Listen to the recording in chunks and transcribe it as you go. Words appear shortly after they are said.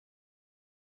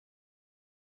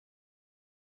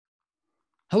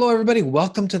Hello, everybody.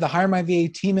 Welcome to the Hire My VA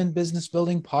Team and Business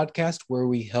Building podcast, where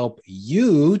we help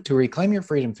you to reclaim your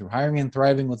freedom through hiring and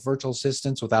thriving with virtual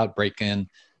assistants without breaking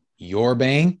your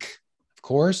bank. Of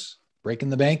course,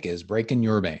 breaking the bank is breaking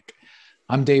your bank.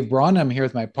 I'm Dave Braun. I'm here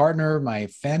with my partner, my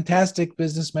fantastic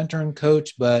business mentor and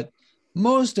coach, but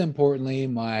most importantly,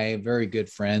 my very good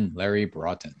friend, Larry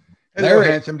Broughton. Hello,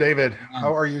 handsome David.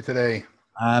 How are you today?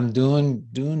 I'm doing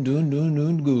good.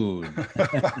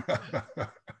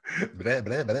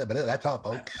 That's all,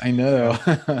 folks. I know.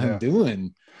 Yeah.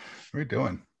 Doing. What are you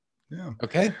doing? Yeah.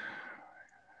 Okay.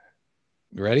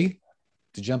 You ready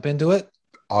to jump into it?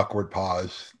 Awkward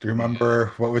pause. Do you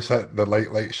remember what was that? The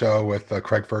Late Show with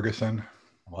Craig Ferguson?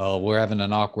 Well, we're having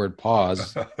an awkward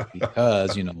pause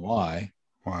because you know why.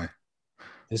 Why?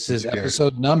 This is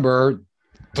episode number.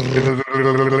 We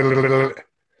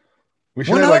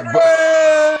should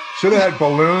have had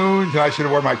balloons, and I should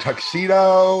have worn my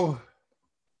tuxedo.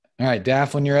 All right,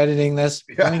 Daff, when you're editing this,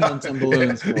 bring in some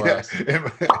balloons for us.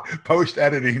 Post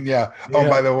editing, yeah. Oh,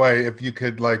 by the way, if you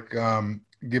could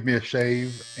give me a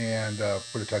shave and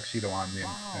put a tuxedo on me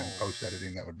and post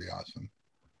editing, that would be awesome.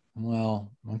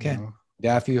 Well, okay.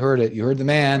 Daff, you heard it. You heard the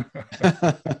man.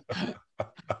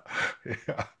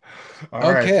 Yeah. Okay.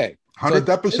 Right. 100th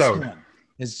episode.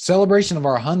 Is celebration of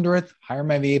our 100th Hire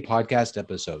My VA podcast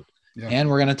episode. Yeah. And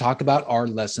we're going to talk about our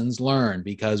lessons learned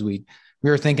because we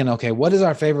were thinking, okay, what is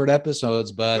our favorite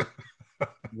episodes? But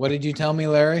what did you tell me,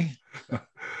 Larry?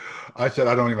 I said,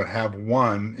 I don't even have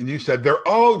one. And you said, they're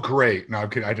all great. No,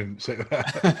 I'm kidding. I didn't say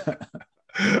that.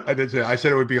 I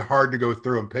said it would be hard to go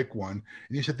through and pick one.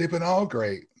 And you said, they've been all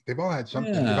great. They've all had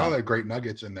something. Yeah. They've all had great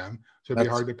nuggets in them. So it'd be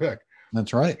hard to pick.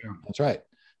 That's right. Yeah. That's right.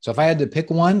 So if I had to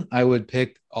pick one, I would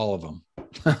pick all of them.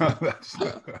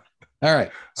 All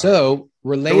right. So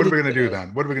related. So what are we going to do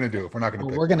then? What are we going to do if we're not going to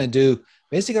pick we're going to do,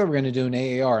 basically we're going to do an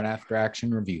AAR, an after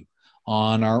action review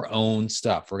on our own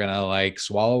stuff. We're going to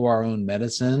swallow our own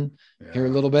medicine here a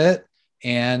little bit.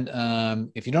 And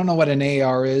if you don't know what an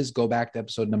AAR is, go back to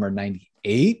episode number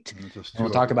 98. And we'll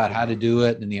talk about how to do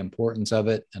it and the importance of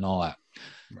it and all that.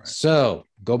 Right. So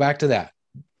go back to that.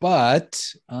 But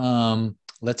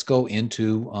let's go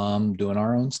into doing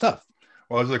our own stuff.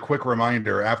 Well, as a quick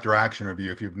reminder, after action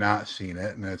review, if you've not seen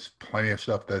it, and there's plenty of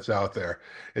stuff that's out there,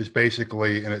 is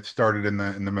basically, and it started in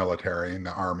the military, in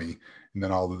the Army, and then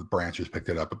all the branches picked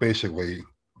it up. But basically,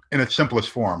 in its simplest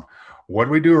form, what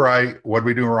do we do right? What do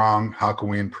we do wrong? How can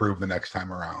we improve the next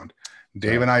time around?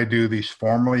 Dave and I do these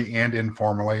formally and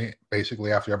informally.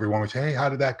 Basically, after everyone, we say, hey, how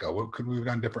did that go? What could we have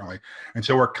done differently? And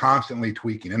so we're constantly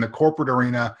tweaking. In the corporate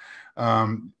arena, a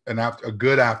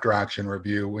good after action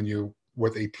review, when you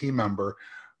with a team member,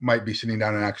 might be sitting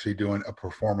down and actually doing a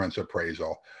performance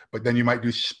appraisal. But then you might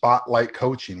do spotlight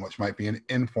coaching, which might be an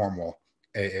informal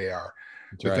AAR.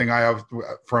 That's the thing I have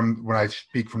from when I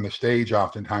speak from the stage,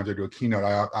 oftentimes I do a keynote,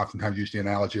 I oftentimes use the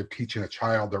analogy of teaching a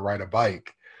child to ride a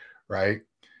bike, right?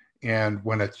 And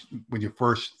when you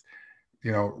first,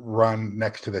 run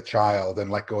next to the child and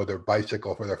let go of their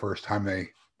bicycle for the first time, they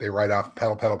ride off,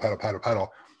 pedal,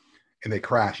 and they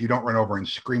crash. You don't run over and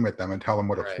scream at them and tell them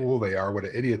what a fool they are, what an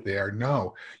idiot they are.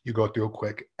 No, you go through a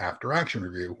quick after action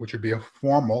review, which would be a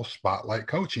formal spotlight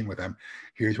coaching with them.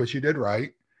 Here's what you did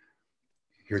right.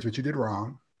 Here's what you did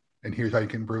wrong. And here's how you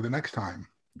can improve the next time,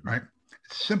 right?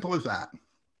 Simple as that.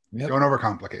 Yep. Don't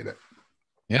overcomplicate it.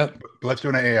 Yep. But let's do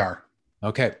an AAR.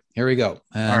 Okay, here we go.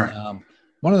 And, all right.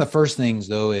 One of the first things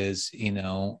though is, we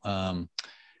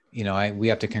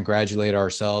have to congratulate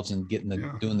ourselves and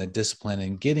doing the discipline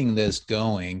and getting this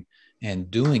going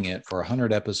and doing it for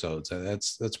 100 episodes.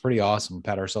 That's pretty awesome.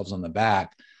 Pat ourselves on the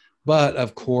back. But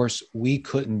of course, we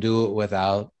couldn't do it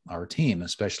without our team,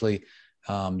 especially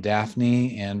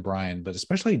Daphne and Brian, but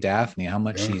especially Daphne, how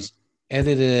much she's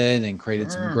edited and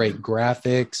created some great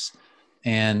graphics.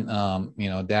 And,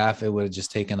 Daph, it would have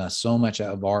just taken us so much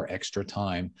of our extra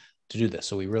time to do this.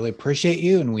 So we really appreciate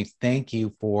you. And we thank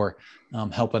you for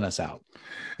helping us out.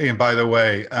 Hey, and by the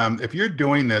way, if you're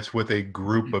doing this with a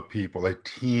group of people, a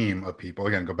team of people,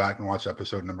 again, go back and watch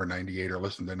episode number 98 or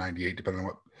listen to 98, depending on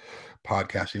what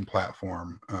podcasting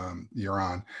platform you're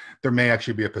on. There may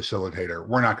actually be a facilitator.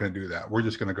 We're not going to do that. We're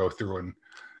just going to go through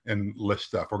and list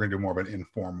stuff. We're going to do more of an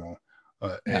informal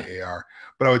AAR.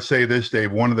 But I would say this,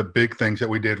 Dave, one of the big things that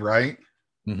we did right,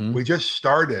 we just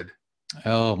started.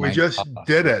 We just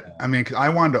did it. I mean, I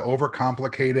wanted to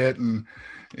overcomplicate it and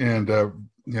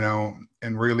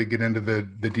really get into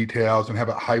the details and have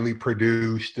it highly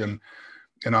produced and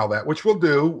all that, which we'll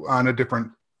do on a different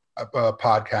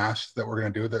podcast that we're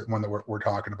going to do, the one that we're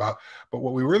talking about. But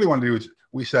what we really want to do is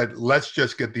we said, let's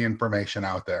just get the information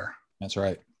out there. That's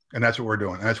right. And that's what we're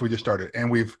doing. That's what we just started.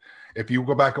 And if you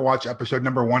go back and watch episode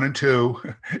number 1 and 2,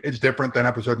 it's different than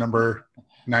episode number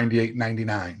 98,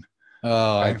 99.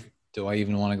 Oh, right? Do I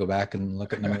even want to go back and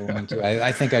look at number 1 and 2?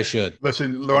 I think I should.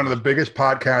 Listen, one of the biggest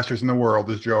podcasters in the world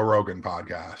is Joe Rogan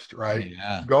podcast, right?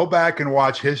 Yeah. Go back and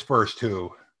watch his first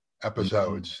 2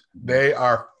 episodes. Mm-hmm. They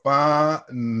are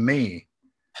funny.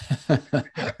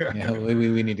 Yeah,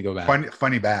 we need to go back.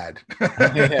 Funny bad.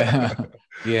 Yeah. Bad.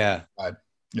 Yeah.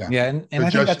 Yeah. And I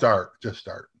just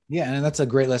start. Yeah. And that's a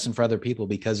great lesson for other people,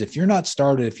 because if you're not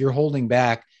started, if you're holding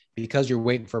back because you're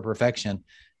waiting for perfection,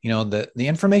 the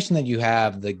information that you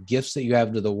have, the gifts that you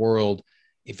have to the world,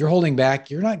 if you're holding back,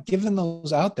 you're not giving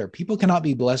those out there. People cannot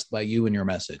be blessed by you and your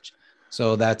message.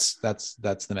 So that's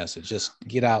the message. Just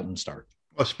get out and start.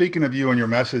 Well, speaking of you and your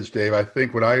message, Dave, I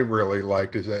think what I really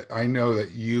liked is that I know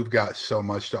that you've got so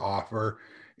much to offer,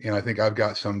 and I think I've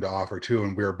got some to offer too.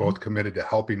 And we're both committed to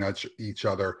helping each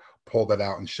other pull that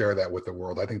out and share that with the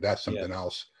world. I think that's something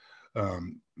else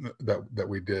that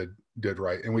we did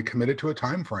right. And we committed to a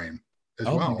time frame as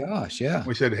well. Oh my gosh. Yeah.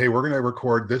 We said, hey, we're going to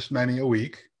record this many a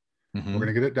week. Mm-hmm. We're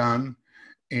going to get it done.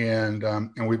 And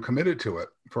we've committed to it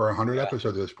for 100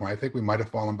 episodes at this point. I think we might have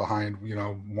fallen behind,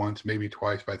 once, maybe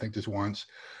twice, but I think just once.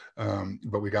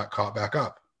 But we got caught back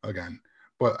up again.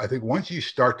 But I think once you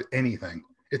start anything,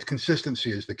 it's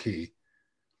consistency is the key,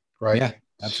 right? Yeah,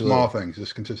 absolutely. Small things,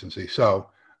 just consistency. So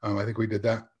I think we did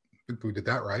that.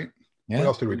 Right. Yeah. What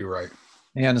else did we do right?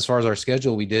 And as far as our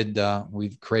schedule,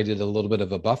 we've created a little bit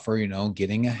of a buffer,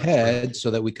 getting ahead so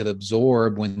that we could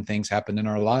absorb when things happened in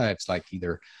our lives, like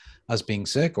either us being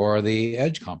sick or the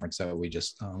Edge conference that we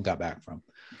just got back from.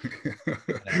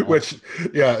 Which,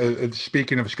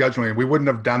 speaking of scheduling, we wouldn't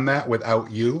have done that without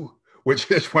you,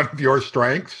 which is one of your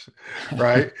strengths,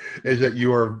 right? Is that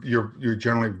you're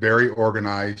generally very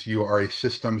organized. You are a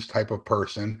systems type of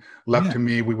person. Left to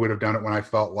me, we would have done it when I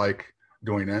felt like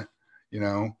doing it,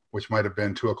 which might have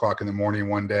been 2:00 in the morning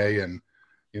one day and,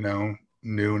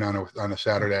 noon on a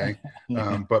Saturday.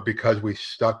 But because we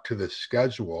stuck to the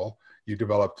schedule, you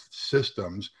developed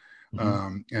systems,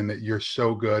 and that you're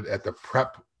so good at the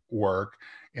prep work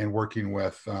and working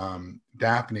with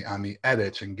Daphne on the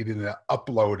edits and getting that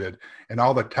uploaded and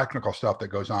all the technical stuff that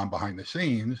goes on behind the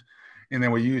scenes. And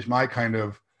then we use my kind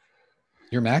of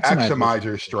your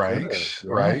maximizer strengths,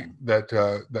 right?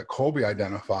 That Colby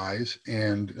identifies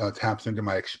and taps into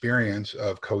my experience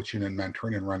of coaching and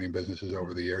mentoring and running businesses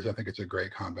over the years. I think it's a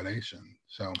great combination.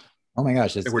 So, oh my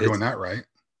gosh, we're doing that right.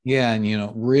 Yeah.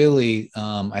 And, really,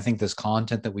 I think this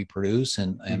content that we produce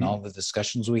and all the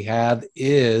discussions we have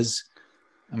is,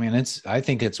 I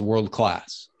think it's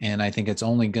world-class. And I think it's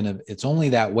only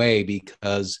that way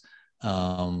because,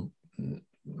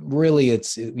 really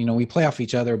it's, we play off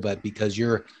each other, but because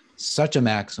you're such a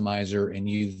maximizer and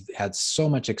you've had so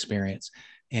much experience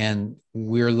and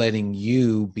we're letting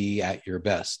you be at your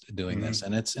best doing this.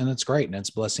 And it's great. And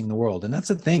it's blessing the world. And that's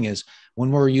the thing is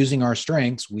when we're using our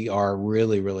strengths, we are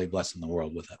really, really blessing the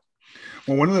world with it.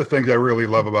 Well, one of the things I really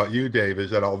love about you, Dave,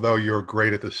 is that although you're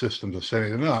great at the systems of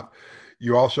setting it up,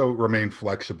 you also remain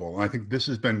flexible. And I think this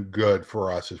has been good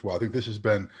for us as well. I think this has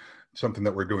been something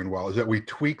that we're doing well, is that we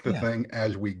tweak the thing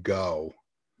as we go,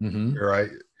 right?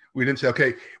 We didn't say,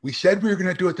 okay, we said we were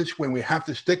going to do it this way, and we have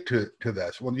to stick to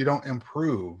this. Well, you don't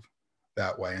improve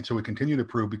that way. And so we continue to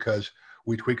improve because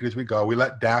we tweak it as we go. We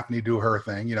let Daphne do her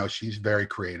thing. She's very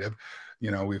creative.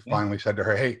 We finally said to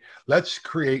her, hey, let's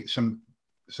create some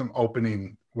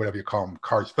opening, whatever you call them,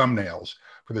 cards, thumbnails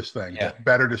for this thing that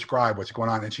better describe what's going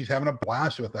on. And she's having a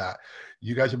blast with that.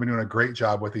 You guys have been doing a great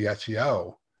job with the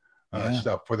SEO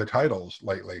stuff for the titles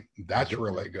lately. That's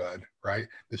really good, right?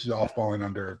 This is all falling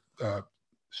under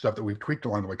stuff that we've tweaked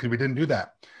along the way because we didn't do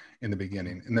that in the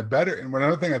beginning. And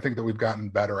another thing I think that we've gotten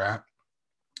better at,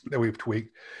 that we've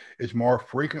tweaked, is more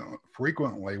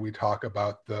frequently we talk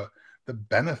about the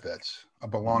benefits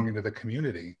of belonging to the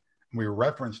community. And we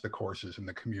reference the courses in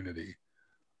the community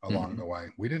along the way.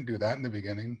 We didn't do that in the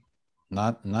beginning.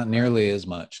 Not nearly as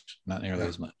much. Not nearly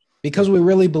as much. Because we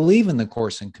really believe in the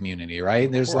course and community,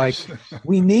 right? There's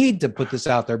we need to put this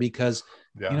out there because,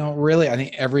 really, I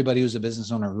think everybody who's a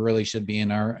business owner really should be in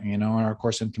our, in our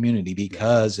course and community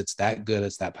because it's that good,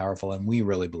 it's that powerful, and we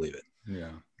really believe it.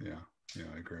 Yeah,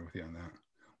 I agree with you on that.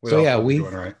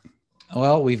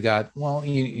 We've got,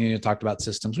 you talked about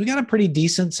systems. We got a pretty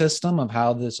decent system of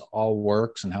how this all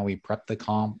works and how we prep the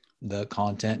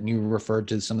content. And you referred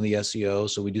to some of the SEO.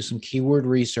 So we do some keyword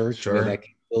research. Sure. That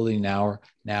capability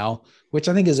now, which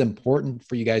I think is important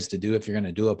for you guys to do if you're going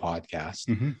to do a podcast.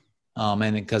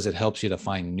 And because it helps you to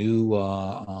find new,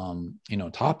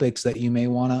 topics that you may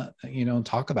want to,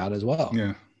 talk about as well.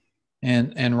 Yeah.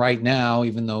 And right now,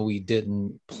 even though we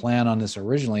didn't plan on this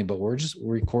originally, but we're just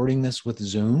recording this with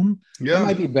Zoom. Yeah. There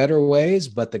might be better ways,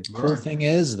 but the cool thing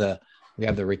is we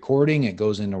have the recording, it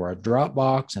goes into our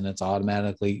Dropbox and it's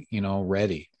automatically,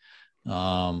 ready.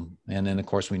 And then of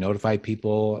course we notify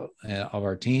people of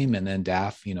our team, and then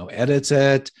DAF, edits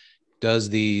it, does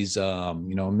these,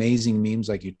 amazing memes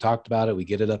like you talked about it. We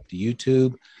get it up to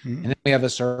YouTube, and then we have a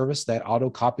service that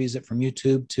auto copies it from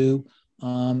YouTube to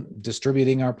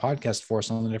distributing our podcast for us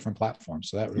on the different platforms.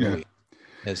 So that really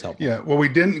is helpful. Yeah. Well, we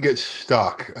didn't get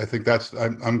stuck. I think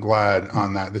I'm glad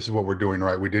on that. This is what we're doing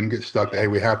right. We didn't get stuck. Hey,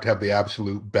 we have to have the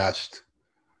absolute best.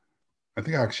 I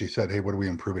think I actually said, hey, what are we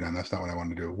improving on? That's not what I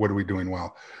wanted to do. What are we doing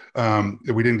well?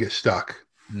 We didn't get stuck.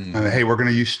 And hey, we're going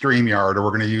to use StreamYard, or we're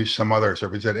going to use some other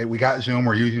service. We said, hey, we got Zoom.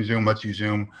 We're using Zoom. Let's use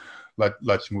Zoom.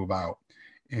 Let's move out.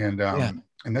 And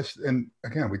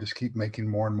again, we just keep making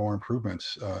more and more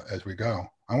improvements as we go.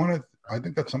 I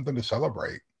think that's something to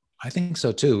celebrate. I think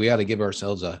so too. We ought to give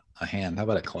ourselves a hand. How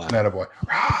about a clap? Attaboy.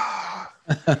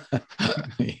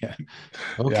 Yeah.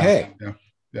 Okay.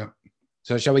 Yeah.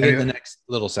 So shall we get the next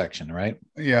little section, right?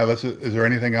 Yeah. Is there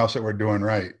anything else that we're doing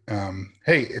right?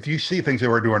 Hey, if you see things that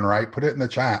we're doing right, put it in the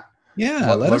chat.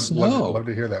 Yeah, let us know. Love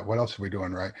to hear that. What else are we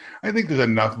doing right? I think there's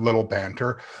enough little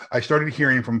banter. I started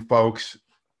hearing from folks,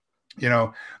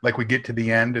 like we get to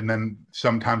the end, and then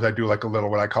sometimes I do like a little,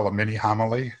 what I call a mini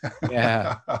homily.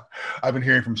 Yeah. I've been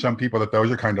hearing from some people that those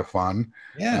are kind of fun.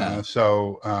 Yeah.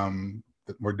 So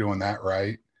we're doing that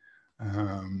right.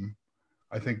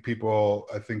 I think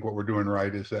what we're doing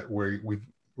right is that we've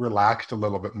relaxed a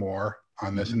little bit more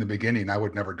on this. In the beginning, I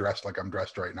would never dress like I'm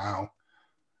dressed right now.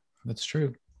 That's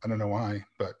true. I don't know why,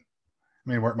 but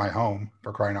we're at my home,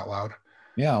 for crying out loud.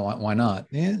 Yeah. Why not?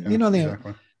 Yeah.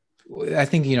 Exactly. I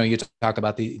think, you talk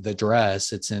about the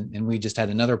dress, and we just had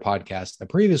another podcast. The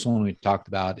previous one we talked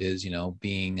about is,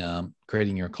 being,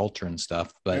 creating your culture and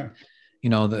stuff. But,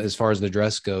 as far as the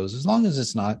dress goes, as long as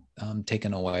it's not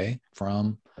taken away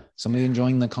from somebody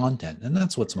enjoying the content. And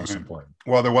that's what's most important.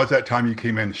 Well, there was that time you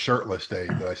came in shirtless, Dave,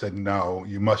 that I said, no,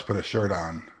 you must put a shirt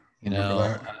on.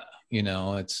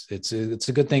 It's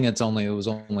a good thing it was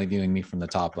only viewing me from the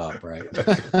top up, right?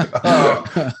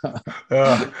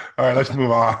 All right, let's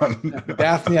move on.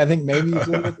 Daphne, I think maybe you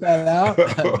can get that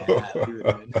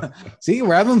out. See,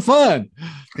 we're having fun.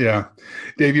 Yeah.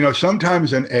 Dave,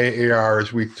 sometimes in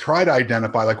AARs, we try to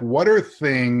identify, like, what are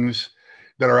things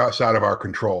that are outside of our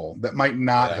control that might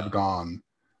not have gone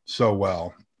so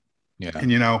well. Yeah.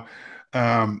 And,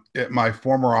 at my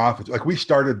former office, like, we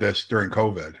started this during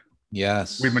COVID.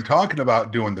 Yes. We've been talking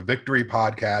about doing the Victory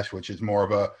podcast, which is more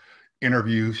of a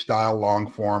interview style, long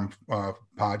form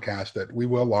podcast that we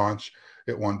will launch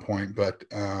at one point. But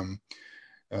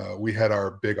we had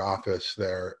our big office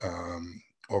there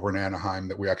over in Anaheim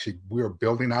that we were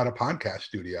building out a podcast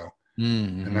studio.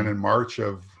 Mm-hmm. And then in March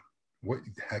of, what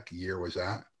the heck year was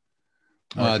that?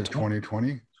 March of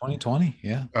 2020? 2020,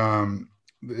 yeah.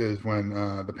 Is when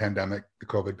the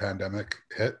COVID pandemic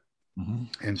hit.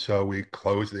 Mm-hmm. And so we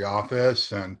closed the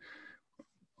office, and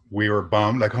we were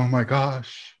bummed, like, oh my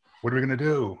gosh, what are we going to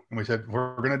do? And we said,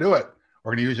 we're going to do it.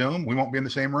 We're going to use Zoom. We won't be in the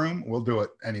same room. We'll do it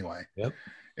anyway. Yep.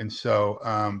 And so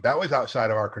that was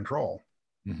outside of our control,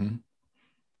 mm-hmm.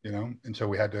 And so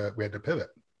we had to pivot.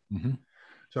 Mm-hmm.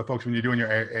 So folks, when you're doing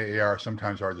your AAR,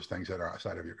 sometimes there are just things that are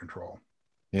outside of your control.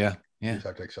 Yeah. You just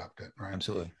have to accept it, right?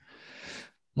 Absolutely.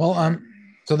 Well,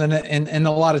 so then, and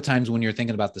a lot of times when you're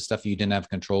thinking about the stuff you didn't have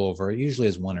control over, it usually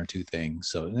is one or two things.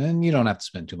 So then you don't have to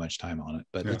spend too much time on it,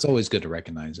 but it's always good to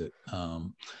recognize it.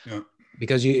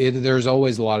 Because there's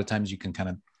always a lot of times you can kind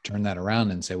of turn that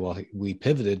around and say, well, we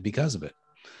pivoted because of it.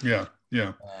 Yeah.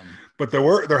 Yeah. But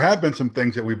there have been some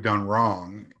things that we've done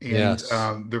wrong. And yes.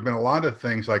 There've been a lot of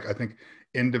things, like, I think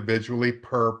individually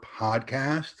per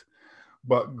podcast,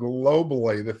 but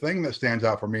globally, the thing that stands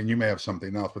out for me, and you may have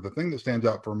something else, but the thing that stands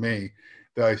out for me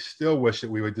that I still wish that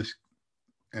we would just,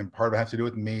 and part of it has to do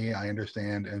with me, I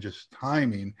understand, and just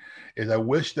timing, is I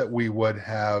wish that we would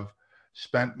have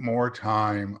spent more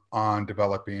time on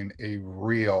developing a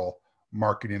real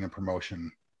marketing and promotion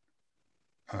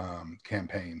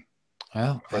campaign.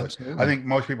 Well, absolutely. I think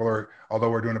most people although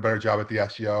we're doing a better job at the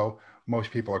SEO,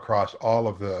 most people across all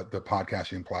of the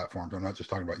podcasting platforms, I'm not just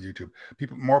talking about YouTube,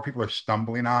 more people are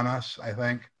stumbling on us, I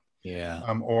think. Yeah.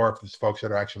 Or if it's folks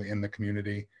that are actually in the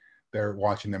community, they're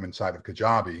watching them inside of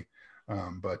Kajabi.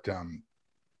 But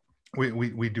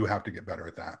we do have to get better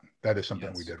at that. That is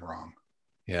something we did wrong.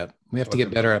 Yeah. We have to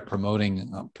get better at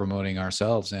promoting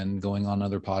ourselves and going on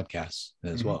other podcasts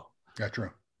as well. Yeah, true.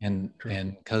 And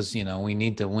because, we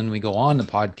need to, when we go on the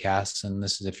podcasts, and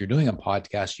this is, if you're doing a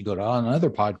podcast, you go to another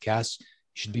podcast,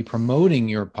 you should be promoting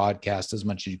your podcast as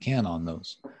much as you can on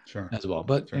those as well.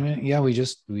 But sure. I mean, yeah, we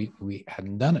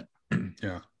hadn't done it.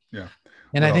 Yeah.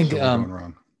 And what I think doing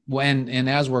wrong? and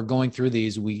as we're going through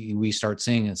these, we start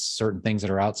seeing certain things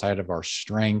that are outside of our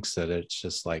strengths that it's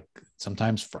just like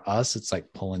sometimes for us it's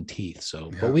like pulling teeth.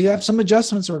 So but we have some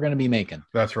adjustments we're going to be making.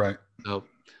 That's right. So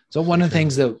one of the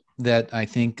things that I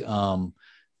think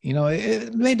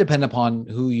it may depend upon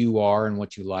who you are and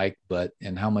what you like,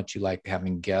 and how much you like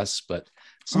having guests, but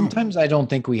sometimes I don't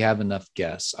think we have enough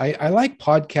guests. I like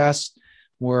podcasts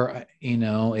where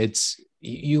it's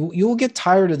you'll get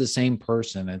tired of the same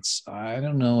person. I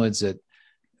don't know,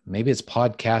 maybe it's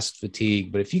podcast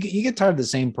fatigue, but if you get tired of the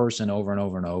same person over and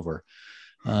over and over,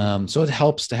 so it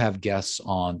helps to have guests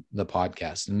on the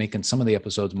podcast and making some of the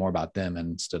episodes more about them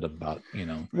instead of about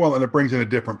well, and it brings in a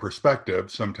different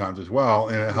perspective sometimes as well,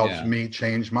 and it helps me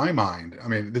change my mind. I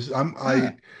mean,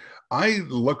 I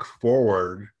look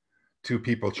forward to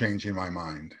people changing my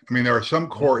mind. I mean, there are some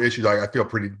core issues I feel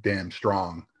pretty damn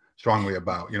strongly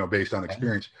about, based on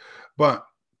experience. But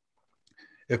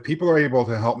if people are able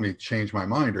to help me change my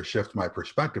mind or shift my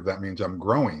perspective, that means I'm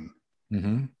growing.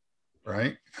 Mm-hmm.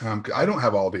 Right. I don't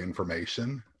have all the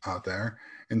information out there.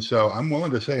 And so I'm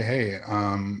willing to say, hey,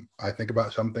 I think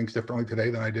about some things differently today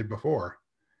than I did before.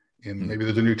 And maybe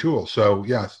there's a new tool. So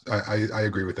yes, I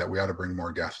agree with that. We ought to bring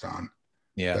more guests on.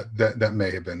 Yeah. That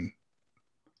may have been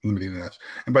limiting us.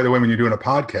 And by the way, when you're doing a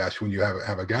podcast, when you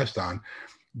have a guest on,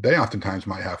 they oftentimes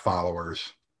might have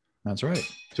followers. That's right.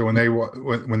 So when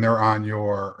they're on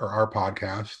our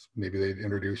podcast, maybe they'd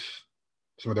introduce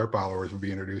some of their followers would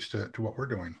be introduced to what we're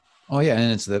doing. Oh yeah,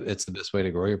 and it's the best way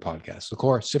to grow your podcast. Of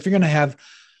course, if you're going to have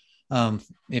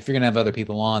other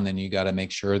people on, then you got to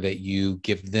make sure that you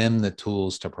give them the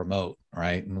tools to promote,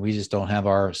 right? And we just don't have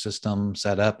our system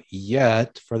set up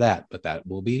yet for that, but that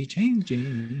will be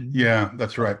changing. Yeah,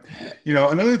 that's right.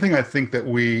 Another thing I think that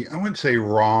I wouldn't say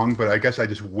wrong, but I guess I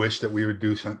just wish that we would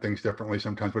do some things differently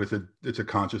sometimes, but it's a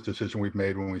conscious decision we've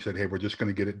made when we said, hey, we're just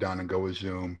going to get it done and go with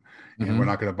Zoom. And we're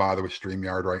not going to bother with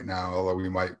StreamYard right now, although we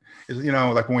might,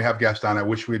 like when we have guests on, I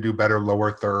wish we'd do better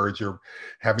lower thirds or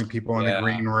having people in the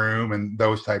green room and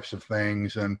those types of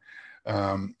things. And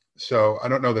so I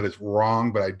don't know that it's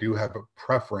wrong, but I do have a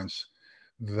preference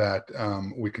that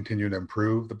we continue to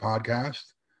improve the podcast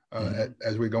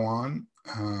as we go on.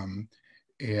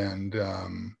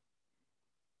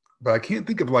 But I can't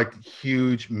think of like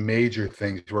huge major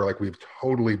things where like we've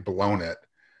totally blown it.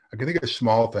 I can think of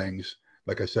small things,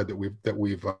 like I said, that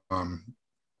we've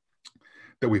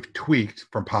tweaked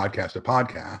from podcast to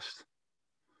podcast.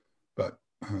 But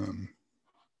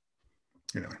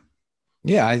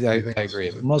yeah, I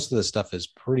agree. Most of the stuff is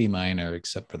pretty minor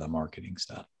except for the marketing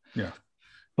stuff. Yeah.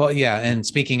 Well, yeah. And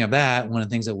speaking of that, one of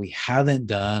the things that we haven't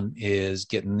done is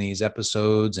getting these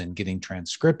episodes and getting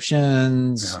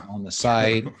transcriptions on the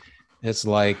site. It's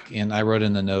like, and I wrote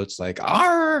in the notes like,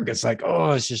 arg, it's like,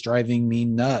 oh, it's just driving me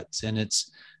nuts. And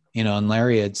it's, and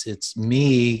Larry, it's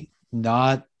me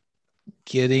not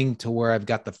getting to where I've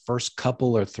got the first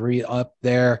couple or three up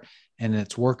there and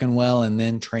it's working well, and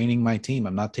then training my team.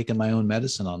 I'm not taking my own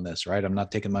medicine on this, right? I'm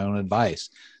not taking my own advice.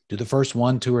 Do the first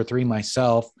 1, 2, or 3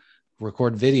 myself,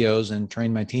 record videos and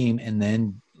train my team, and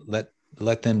then let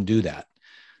them do that.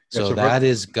 So that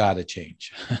has got to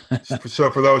change. So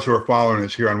for those who are following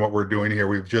us here on what we're doing here,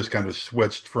 we've just kind of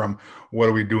switched from what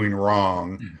are we doing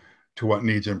wrong to what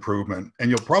needs improvement.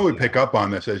 And you'll probably pick up on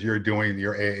this as you're doing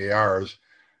your AARs.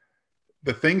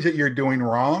 The things that you're doing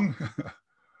wrong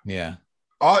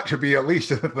ought to be at least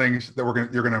the things that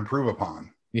you're going to improve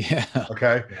upon. Yeah.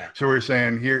 Okay. Yeah. So we're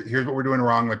saying here's what we're doing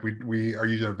wrong. Like we are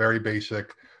using a very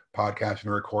basic podcast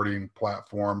and recording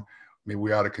platform. Maybe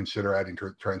we ought to consider adding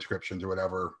transcriptions or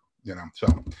whatever,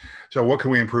 So what can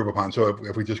we improve upon? So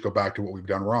if we just go back to what we've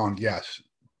done wrong, yes,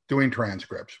 doing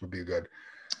transcripts would be good.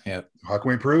 Yeah. How can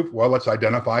we improve? Well, let's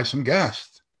identify some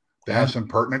guests that have some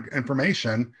pertinent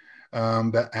information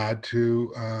that add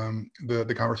to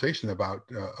the conversation about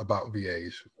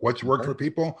VAs. What's worked for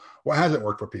people? What hasn't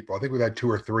worked for people? I think we've had 2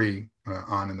 or 3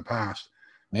 on in the past.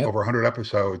 Yep. Over 100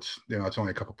 episodes, it's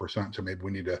only a couple percent. So maybe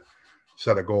we need to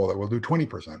set a goal that we'll do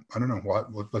 20%. I don't know.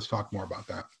 Let's talk more about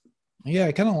that. Yeah,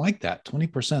 I kind of like that.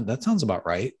 20%. That sounds about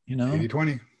right.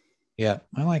 80-20. Yeah,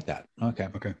 I like that. Okay.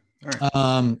 Okay.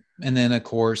 All right. And then of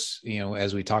course,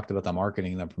 as we talked about the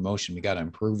marketing and the promotion, we got to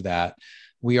improve that.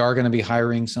 We are going to be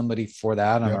hiring somebody for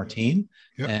that on our team.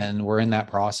 Yep. And we're in that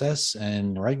process.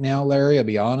 And right now, Larry, I'll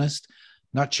be honest,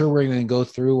 not sure we're going to go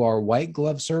through our white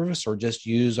glove service or just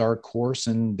use our course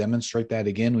and demonstrate that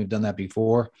again. We've done that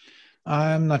before.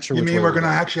 I'm not sure. You mean we're going to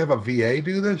actually have a VA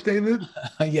do this, David?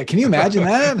 Yeah. Can you imagine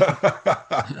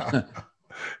that?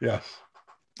 Yes.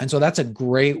 And so that's a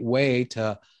great way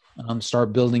to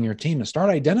start building your team, to start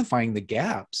identifying the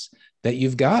gaps that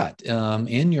you've got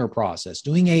in your process.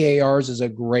 Doing AARs is a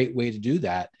great way to do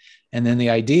that. And then the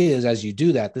idea is, as you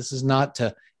do that, this is not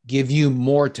to give you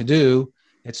more to do.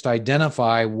 It's to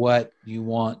identify what you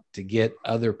want to get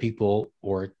other people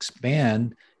or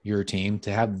expand your team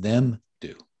to have them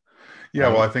do. Yeah,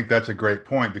 well, I think that's a great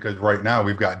point, because right now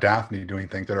we've got Daphne doing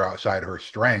things that are outside her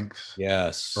strengths.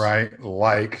 Yes. Right.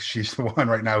 Like she's the one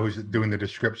right now who's doing the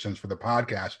descriptions for the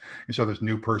podcast. And so this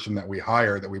new person that we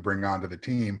hire, that we bring onto the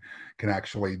team, can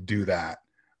actually do that.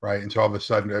 Right. And so all of a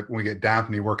sudden, when we get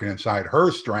Daphne working inside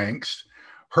her strengths,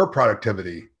 her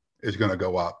productivity is going to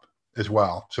go up as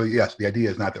well. So yes, the idea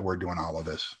is not that we're doing all of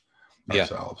this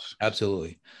ourselves.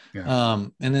 Absolutely. Yeah.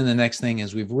 And then the next thing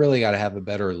is, we've really got to have a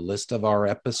better list of our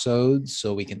episodes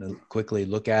so we can quickly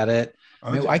look at it.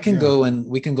 I mean,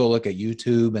 we can go look at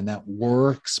YouTube, and that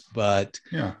works, but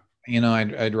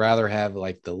I'd rather have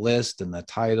like the list and the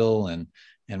title and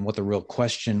what the real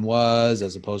question was,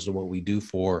 as opposed to what we do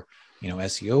for,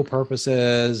 SEO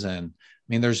purposes. And I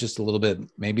mean, there's just a little bit,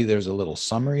 maybe there's a little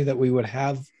summary that we would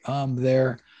have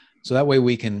there. So that way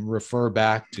we can refer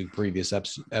back to previous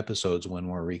episodes when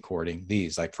we're recording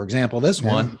these. Like, for example, this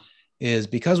one is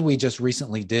because we just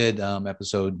recently did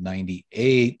episode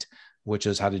 98, which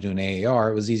is how to do an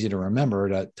AAR. It was easy to remember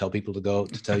to tell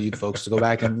you folks to go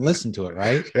back and listen to it,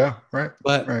 right? Yeah, right.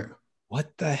 But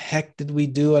what the heck did we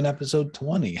do on episode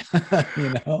 20? I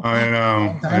know. A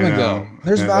long time ago.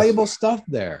 There's valuable stuff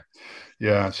there.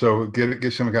 Yeah. So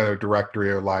get some kind of directory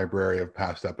or library of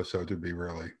past episodes would be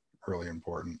really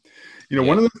important.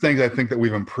 One of the things I think that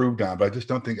we've improved on, but I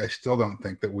still don't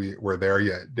think that we're there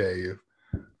yet, Dave.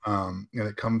 And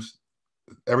it comes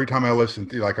every time I listen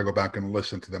to, I go back and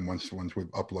listen to them once we've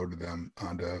uploaded them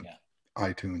onto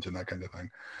iTunes and that kind of thing,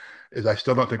 is I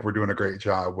still don't think we're doing a great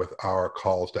job with our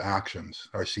calls to actions,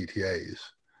 our CTAs.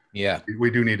 Yeah.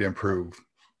 We do need to improve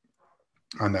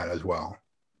on that as well.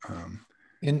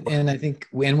 And I think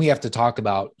we have to talk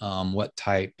about what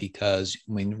type, because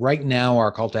right now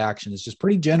our call to action is just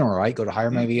pretty general, right? Go to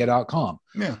hiremyva.com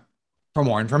for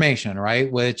more information,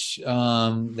 right? Which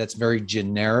that's very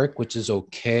generic, which is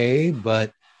okay,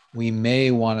 but we may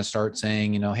want to start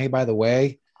saying, hey, by the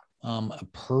way, a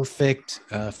perfect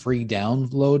free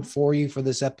download for you for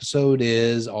this episode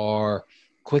is our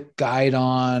quick guide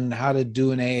on how to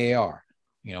do an AAR,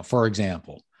 for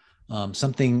example.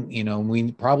 Something,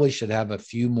 we probably should have a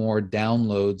few more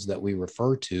downloads that we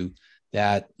refer to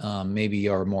that maybe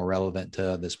are more relevant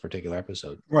to this particular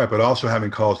episode. Right. But also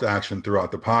having calls to action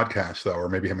throughout the podcast, though, or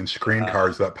maybe having screen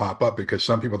cards that pop up, because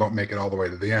some people don't make it all the way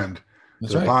to the end of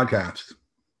the podcast.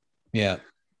 Yeah.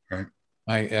 Right.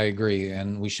 I agree.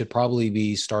 And we should probably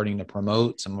be starting to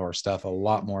promote some of our stuff a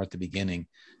lot more at the beginning,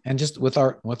 and just with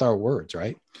our words,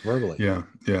 right? Verbally. Yeah.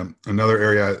 Yeah. Another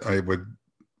area I would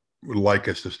like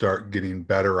us to start getting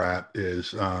better at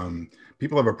is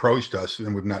people have approached us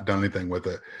and we've not done anything with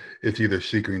it. It's either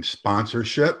seeking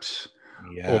sponsorships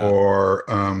or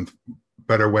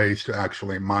better ways to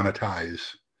actually monetize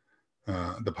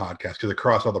the podcast, because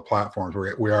across all the platforms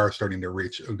we are starting to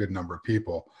reach a good number of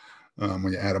people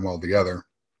when you add them all together.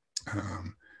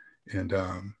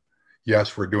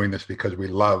 Yes, we're doing this because we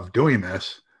love doing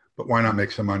this, but why not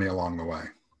make some money along the way?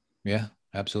 Yeah.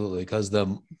 Absolutely. Because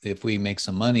if we make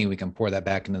some money, we can pour that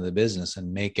back into the business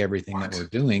and make everything that we're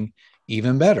doing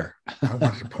even better. I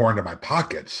want to pour into my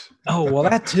pockets. Oh, well,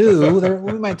 that too.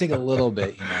 We might take a little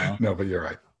bit, No, but you're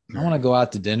right. I want to go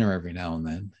out to dinner every now and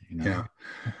then. Yeah.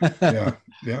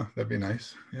 Yeah. That'd be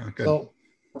nice. Yeah. Good.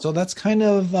 So that's kind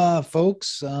of,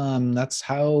 folks. That's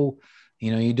how,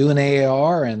 you do an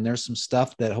AAR, and there's some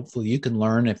stuff that hopefully you can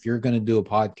learn if you're going to do a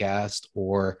podcast,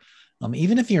 or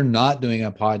even if you're not doing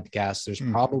a podcast, there's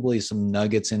probably some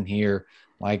nuggets in here,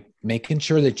 like making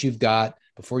sure that you've got,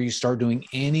 before you start doing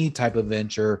any type of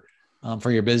venture for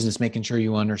your business, making sure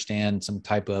you understand some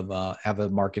type of, have a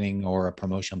marketing or a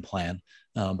promotion plan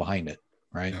behind it,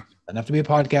 right? Yeah. It doesn't have to be a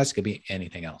podcast. It could be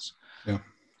anything else. Yeah.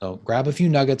 So grab a few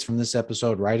nuggets from this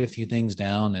episode, write a few things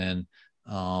down, and,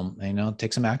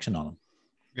 take some action on them.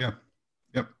 Yeah.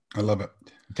 Yep. I love it.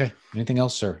 Okay. Anything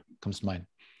else, sir, comes to mind?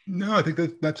 No, I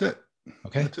think that's it.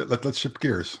 Okay. That's it. Let's shift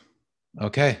gears.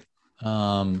 Okay.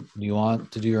 Do you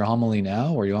want to do your homily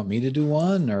now, or you want me to do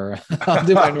one, or I'll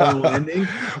do my normal ending?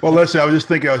 Well, listen, I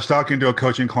was talking to a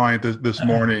coaching client this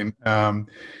morning, and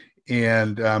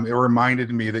it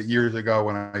reminded me that years ago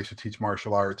when I used to teach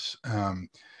martial arts,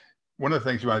 one of the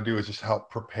things you want to do is just help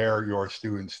prepare your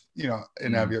students.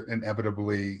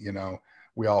 Inevitably,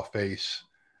 we all face,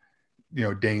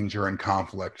 danger and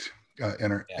conflict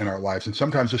in our lives. And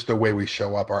sometimes just the way we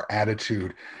show up, our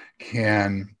attitude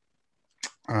can,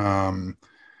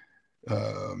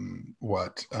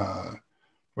 what's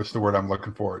the word I'm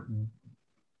looking for?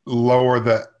 Lower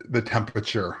the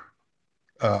temperature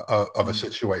of a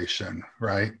situation,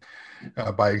 right?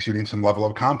 By exuding some level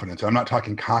of confidence. I'm not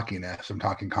talking cockiness. I'm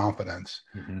talking confidence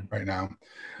right now.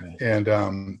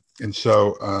 And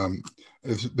so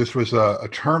this was a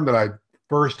term that I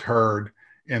first heard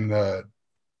in the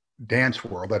dance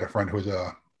world. I had a friend who was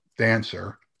a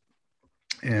dancer.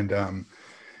 And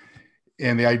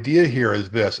the idea here is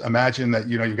this: imagine that,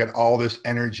 you've got all this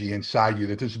energy inside you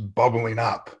that's just bubbling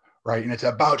up, right? And it's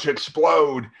about to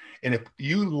explode. And if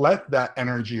you let that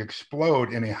energy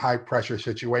explode in a high pressure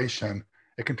situation,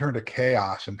 it can turn to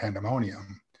chaos and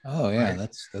pandemonium. Oh yeah. Right?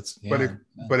 That's yeah.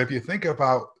 But if you think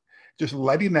about just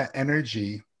letting that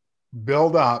energy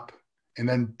build up and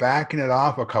then backing it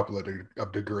off a couple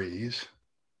of degrees,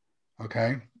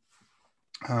 okay?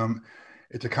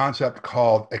 It's a concept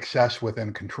called excess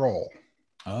within control.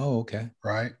 Oh, okay.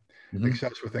 Right?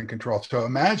 Excess within control. So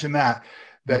imagine that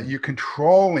you're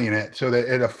controlling it so that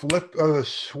at a flip of the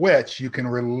switch, you can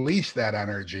release that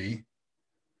energy.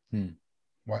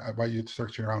 Why you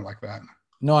searching around like that?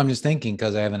 No, I'm just thinking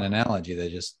because I have an analogy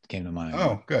that just came to mind.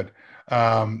 Oh, good.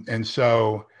 And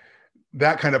so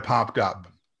that kind of popped up.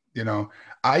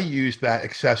 I use that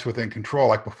excess within control,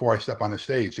 like before I step on the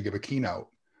stage to give a keynote.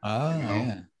 Oh,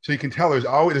 yeah. So you can tell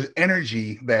there's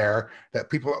energy there that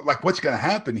people are like, what's going to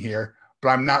happen here? But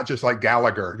I'm not just like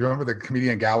Gallagher. Do you remember the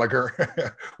comedian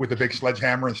Gallagher with the big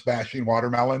sledgehammer and smashing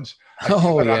watermelons? I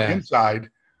feel it on the inside,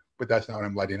 but that's not what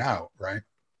I'm letting out, right?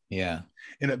 Yeah.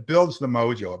 And it builds the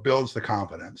mojo. It builds the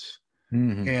confidence.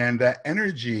 And that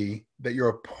energy that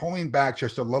you're pulling back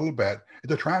just a little bit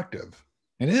is attractive.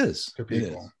 It is. To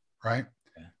people, right?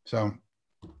 Yeah. So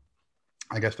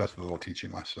I guess that's the little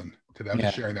teaching lesson today. I'm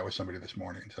just sharing that with somebody this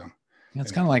morning. So yeah,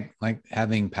 it's kind of like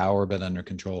having power but under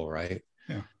control, right?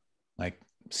 Yeah. Like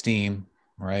steam,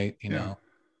 right? You know,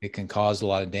 it can cause a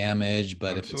lot of damage,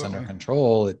 but if it's under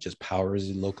control, it just powers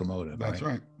the locomotive. That's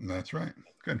right. That's right.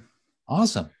 Good.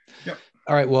 Awesome. Yep.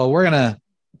 All right. Well, we're gonna,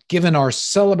 given our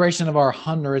celebration of our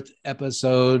 100th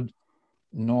episode,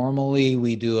 normally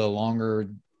we do a longer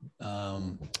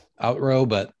outro,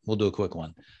 but we'll do a quick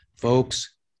one.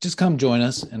 Folks, just come join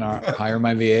us in our Hire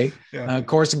My VA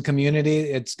course and community.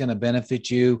 It's going to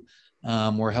benefit you.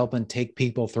 We're helping take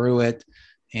people through it.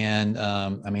 And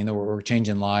I mean, we're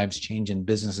changing lives, changing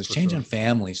businesses, changing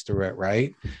families through it,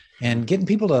 right? And getting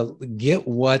people to get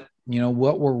what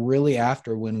we're really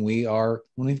after when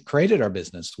we've created our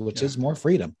business, which is more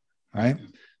freedom, right?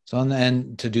 So, and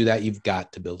then to do that, you've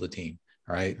got to build a team,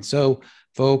 right? So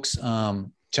folks,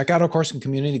 check out our course and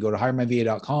community, go to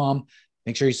hiremyva.com.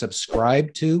 Make sure you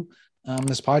subscribe to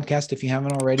this podcast. If you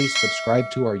haven't already, subscribe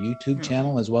to our YouTube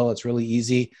channel as well. It's really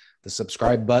easy. The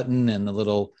subscribe button and the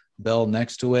little bell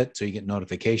next to it, so you get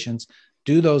notifications.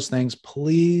 Do those things.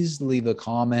 Please leave a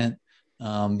comment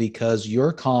because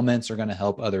your comments are going to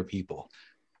help other people.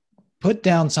 Put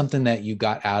down something that you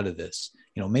got out of this.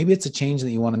 Maybe it's a change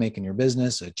that you want to make in your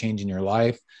business, a change in your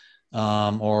life,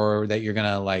 or that you're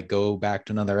going to go back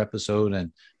to another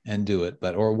episode and do it,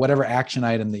 or whatever action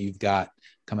item that you've got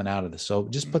coming out of this. So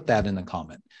just put that in the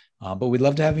comment. But we'd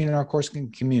love to have you in our course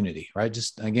community, right?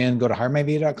 Just again, go to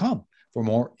hiremyva.com for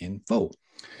more info.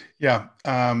 Yeah.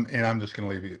 And I'm just going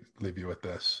to leave you with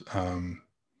this.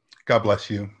 God bless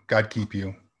you. God keep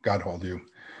you. God hold you.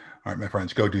 All right, my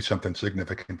friends, go do something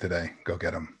significant today. Go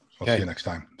get them. We'll see you next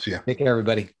time. See ya. Take care,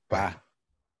 everybody. Bye.